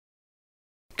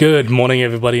Good morning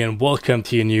everybody and welcome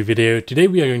to a new video. Today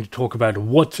we are going to talk about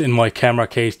what's in my camera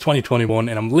case 2021,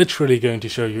 and I'm literally going to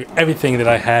show you everything that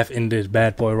I have in this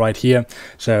bad boy right here.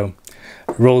 So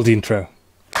roll the intro.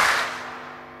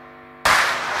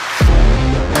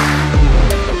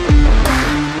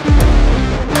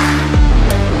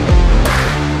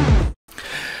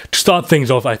 To start things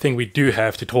off, I think we do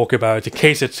have to talk about the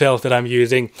case itself that I'm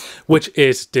using, which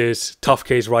is this tough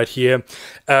case right here.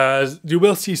 You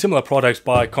will see similar products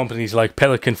by companies like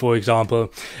Pelican, for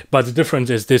example, but the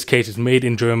difference is this case is made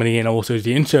in Germany, and also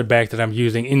the insert bag that I'm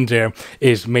using in there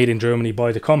is made in Germany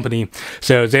by the company.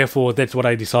 So therefore, that's what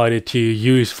I decided to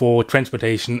use for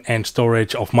transportation and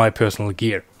storage of my personal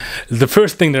gear. The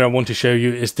first thing that I want to show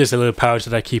you is this little pouch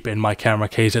that I keep in my camera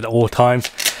case at all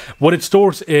times. What it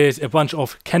stores is a bunch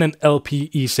of Canon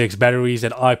LP-E6 batteries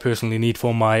that I personally need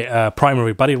for my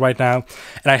primary body right now,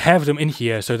 and I have them in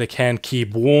here so they can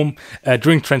keep warm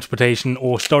during transportation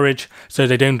or storage, so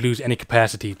they don't lose any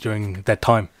capacity during that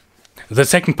time. The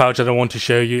second pouch that I want to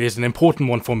show you is an important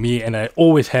one for me, and I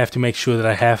always have to make sure that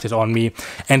I have this on me,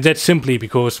 and that's simply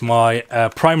because my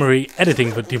primary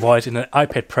editing device is an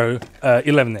iPad Pro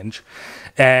 11-inch.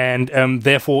 And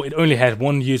therefore it only has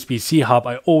one USB-C hub.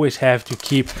 I always have to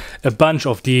keep a bunch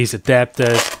of these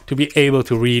adapters to be able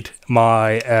to read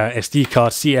my SD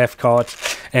cards, CF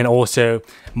cards, and also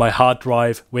my hard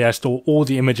drive where I store all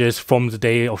the images from the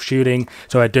day of shooting,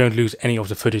 so I don't lose any of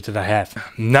the footage that I have.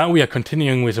 Now we are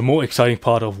continuing with a more exciting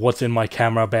part of what's in my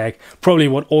camera bag, probably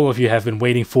what all of you have been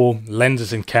waiting for: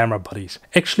 lenses and camera buddies.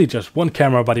 Actually just one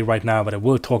camera buddy right now, but I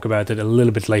will talk about it a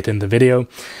little bit later in the video.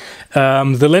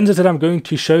 The lenses that I'm going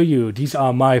to show you, these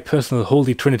are my personal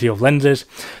holy trinity of lenses.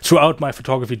 Throughout my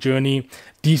photography journey,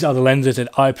 these are the lenses that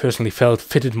I personally felt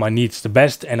fitted my needs the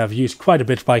best, and I've used quite a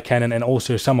bit by Canon and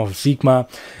also some of Sigma.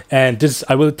 And this,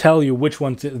 I will tell you which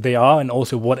ones they are and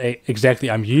also what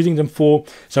exactly I'm using them for,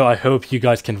 so I hope you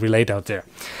guys can relate out there.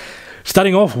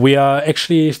 Starting off, we are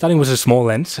actually starting with a small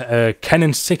lens,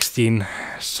 Canon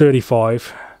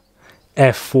 16-35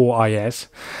 f4IS.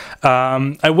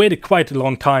 I waited quite a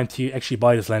long time to actually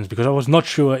buy this lens because I was not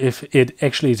sure if it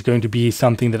actually is going to be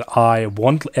something that I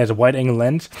want as a wide angle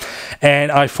lens,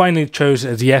 and I finally chose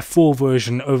the f4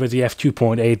 version over the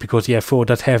f2.8 because the f4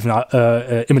 does have an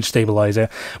image stabilizer,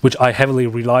 which I heavily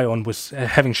rely on with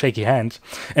having shaky hands,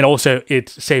 and also it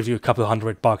saves you a couple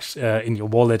 $100 in your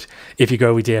wallet if you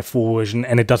go with the f4 version,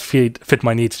 and it does fit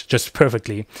my needs just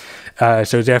perfectly.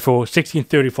 So therefore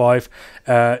 16-35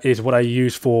 is what I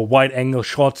use for wide angle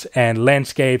shots and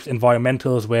landscapes,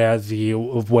 environmentals where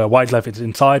wildlife is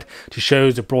inside, to show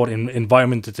the broad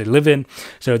environment that they live in.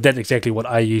 So that's exactly what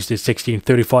I use this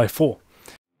 16-35 for.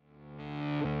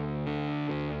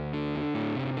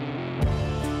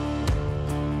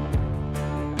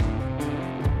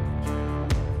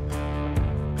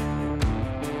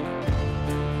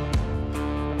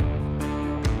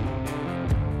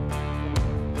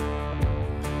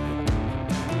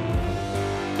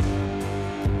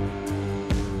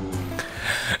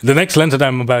 The next lens that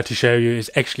I'm about to show you is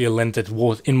actually a lens that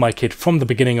was in my kit from the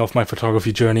beginning of my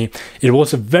photography journey. It was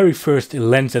the very first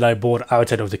lens that I bought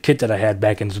outside of the kit that I had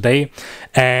back in the day,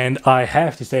 and I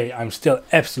have to say I'm still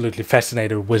absolutely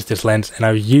fascinated with this lens, and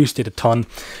I've used it a ton,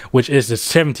 which is the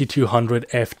 7200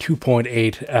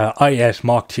 f2.8 IS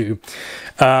Mark II.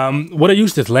 What I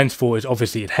use this lens for is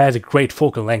obviously it has a great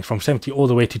focal length from 70 all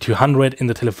the way to 200 in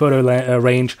the telephoto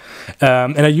range,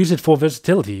 and I use it for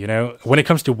versatility. You know, when it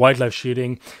comes to wildlife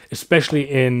shooting,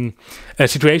 especially in a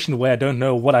situation where I don't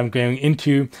know what I'm going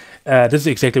into, this is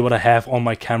exactly what I have on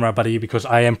my camera buddy, because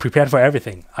I am prepared for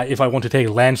everything. If I want to take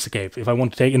landscape, if I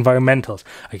want to take environmentals,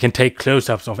 I can take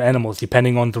close-ups of animals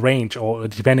depending on the range or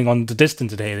depending on the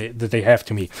distance that they have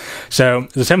to me. So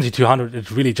the 7200 is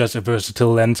really just a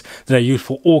versatile lens that I use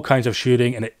for all kinds of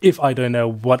shooting, and if I don't know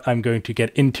what I'm going to get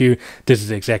into, this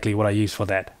is exactly what I use for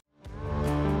that.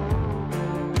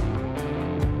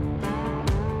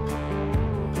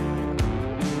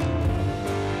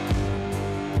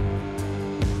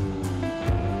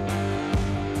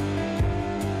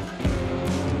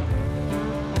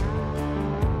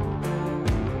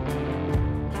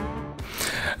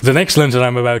 The next lens that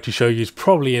I'm about to show you is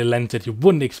probably a lens that you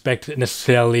wouldn't expect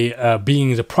necessarily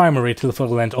being the primary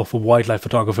telephoto lens of a wildlife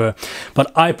photographer,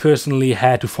 but I personally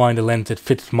had to find a lens that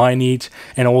fits my needs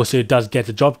and also does get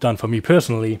the job done for me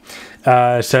personally.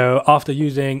 So after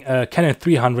using Canon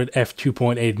 300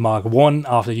 f2.8 Mark I,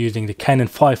 after using the Canon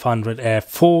 500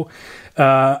 f4,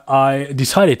 I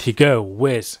decided to go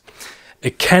with a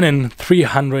Canon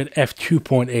 300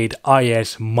 f2.8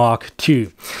 IS Mark II.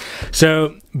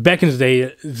 So back in the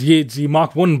day, the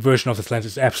Mark I version of this lens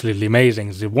is absolutely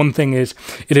amazing. The one thing is,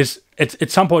 it is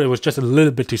at some point it was just a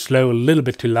little bit too slow, a little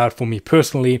bit too loud for me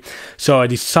personally. So I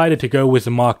decided to go with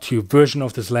the Mark II version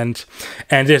of this lens.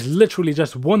 And there's literally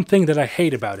just one thing that I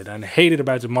hate about it, and I hate it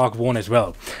about the Mark I as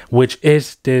well, which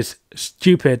is this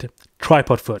stupid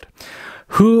tripod foot.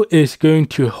 Who is going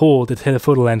to hold the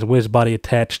telephoto lens with its body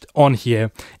attached on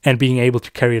here and being able to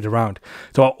carry it around?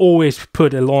 So I always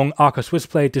put a long Arca Swiss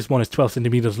plate, this one is 12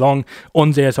 centimeters long,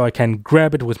 on there so I can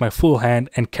grab it with my full hand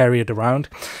and carry it around.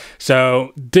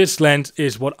 So this lens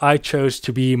is what I chose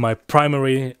to be my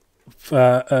primary,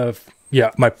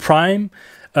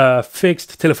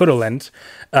 fixed telephoto lens,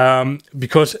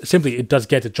 because simply it does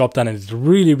get the job done, and it's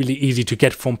really, really easy to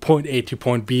get from point A to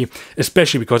point B,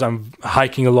 especially because I'm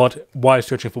hiking a lot while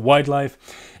searching for wildlife.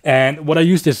 And what I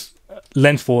use this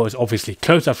lens for is obviously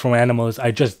close-ups from animals.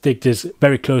 I just take this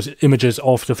very close images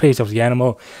of the face of the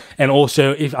animal, and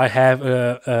also if I have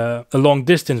a long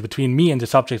distance between me and the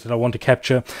subject that I want to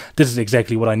capture, this is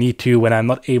exactly what I need to when I'm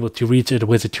not able to reach it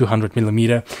with a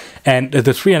 200mm. And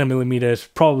the 300mm is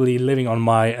probably living on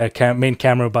my main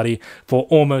camera body for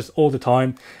almost all the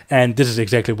time, and this is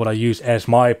exactly what I use as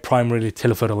my primary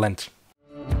telephoto lens.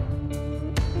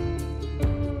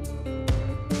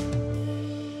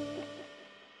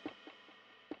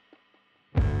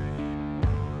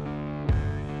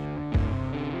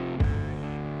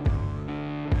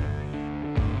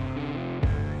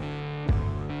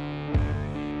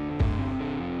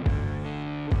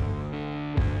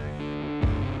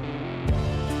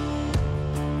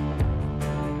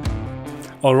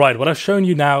 Alright, what I've shown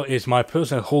you now is my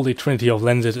personal holy trinity of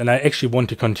lenses, and I actually want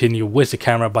to continue with the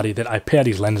camera body that I pair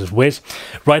these lenses with.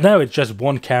 Right now it's just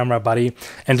one camera body,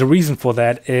 and the reason for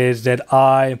that is that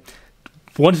I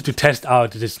wanted to test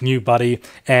out this new body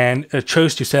and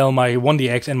chose to sell my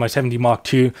 1DX and my 7D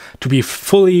Mark II to be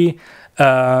fully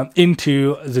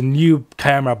into the new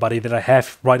camera body that I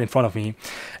have right in front of me.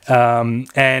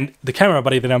 And the camera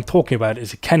body that I'm talking about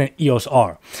is a Canon EOS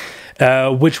R.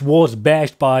 Which was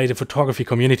bashed by the photography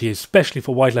community, especially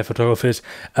for wildlife photographers,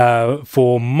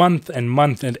 for month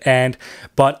and end.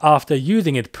 But after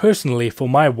using it personally for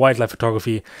my wildlife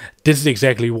photography, this is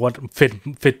exactly what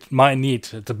fit my needs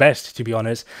the best, to be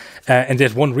honest. And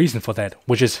there's one reason for that,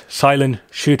 which is silent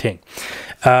shooting.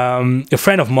 A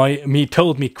friend of me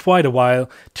told me quite a while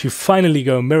to finally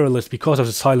go mirrorless because of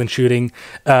the silent shooting.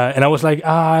 And I was like,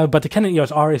 but the Canon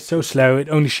EOS R is so slow. It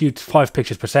only shoots 5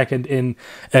 pictures per second in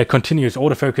continuous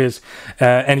autofocus.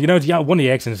 And you know, the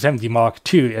 1DX and the 7D Mark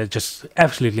II are just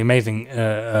absolutely amazing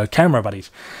camera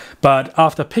bodies. But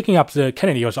after picking up the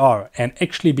Canon EOS R and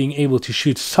actually being able to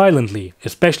shoot silently,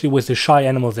 especially with the shy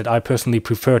animals that I personally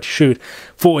prefer to shoot,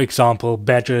 for example,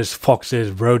 badgers,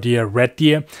 foxes, roe deer, red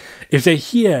deer, if they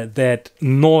hear that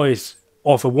noise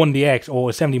of a 1DX or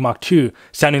a 7D Mark II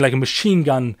sounding like a machine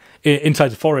gun inside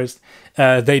the forest,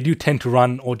 they do tend to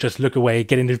run or just look away,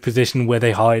 get into a position where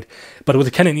they hide. But with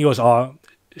the Canon EOS R,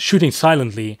 shooting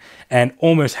silently and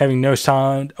almost having no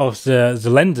sound of the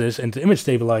lenses and the image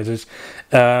stabilizers,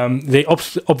 they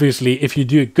obviously, if you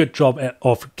do a good job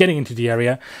of getting into the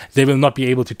area, they will not be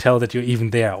able to tell that you're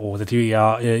even there or that you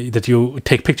are that you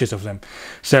take pictures of them.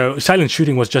 So silent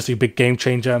shooting was just a big game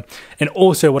changer. And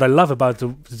also what I love about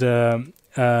the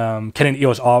Canon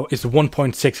EOS R is the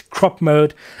 1.6 crop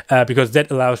mode, because that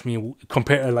allows me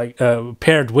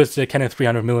paired with the Canon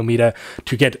 300mm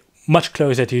to get much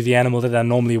closer to the animal that I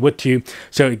normally would to.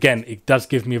 So again, it does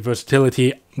give me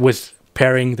versatility with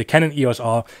pairing the Canon EOS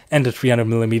R and the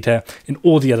 300mm in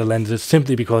all the other lenses,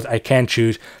 simply because I can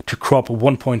choose to crop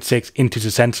 1.6 into the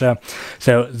sensor.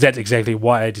 So that's exactly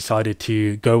why I decided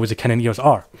to go with the Canon EOS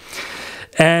R.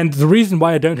 And the reason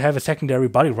why I don't have a secondary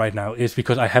body right now is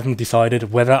because I haven't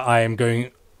decided whether I am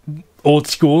going old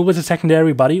school with a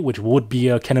secondary body, which would be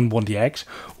a Canon 1DX,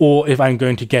 or if I'm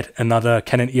going to get another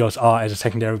Canon EOS R as a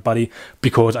secondary body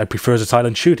because I prefer the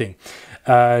silent shooting.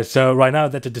 So right now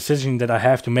that's a decision that I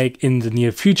have to make in the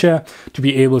near future, to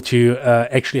be able to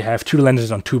actually have 2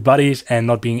 lenses on 2 bodies and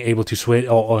not being able to switch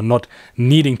or not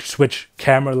needing to switch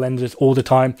camera lenses all the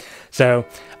time. So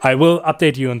I will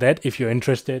update you on that if you're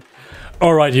interested.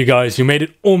 Alright you guys, you made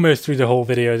it almost through the whole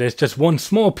video. There's just one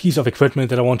small piece of equipment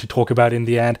that I want to talk about in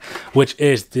the end, which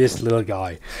is this little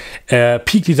guy.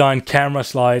 Peak Design camera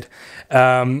slide.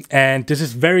 And this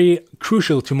is very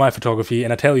crucial to my photography,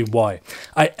 and I tell you why.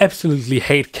 I absolutely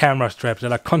hate camera straps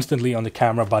that are constantly on the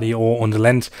camera body or on the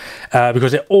lens,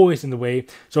 because they're always in the way.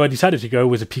 So I decided to go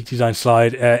with a Peak Design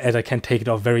slide, as I can take it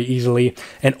off very easily.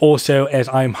 And also, as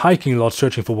I'm hiking a lot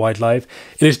searching for wildlife,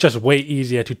 it is just way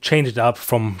easier to change it up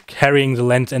from carrying the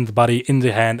lens and the body in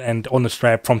the hand and on the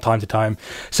strap from time to time,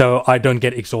 so I don't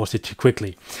get exhausted too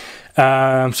quickly.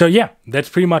 So yeah, that's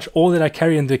pretty much all that I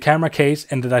carry in the camera case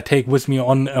and that I take with me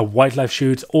on wildlife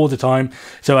shoots all the time.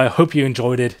 So I hope you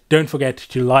enjoyed it. Don't forget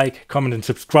to like, comment and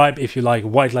subscribe if you like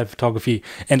wildlife photography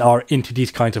and are into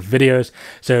these kinds of videos.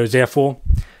 So therefore,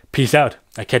 peace out.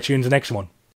 I'll catch you in the next one.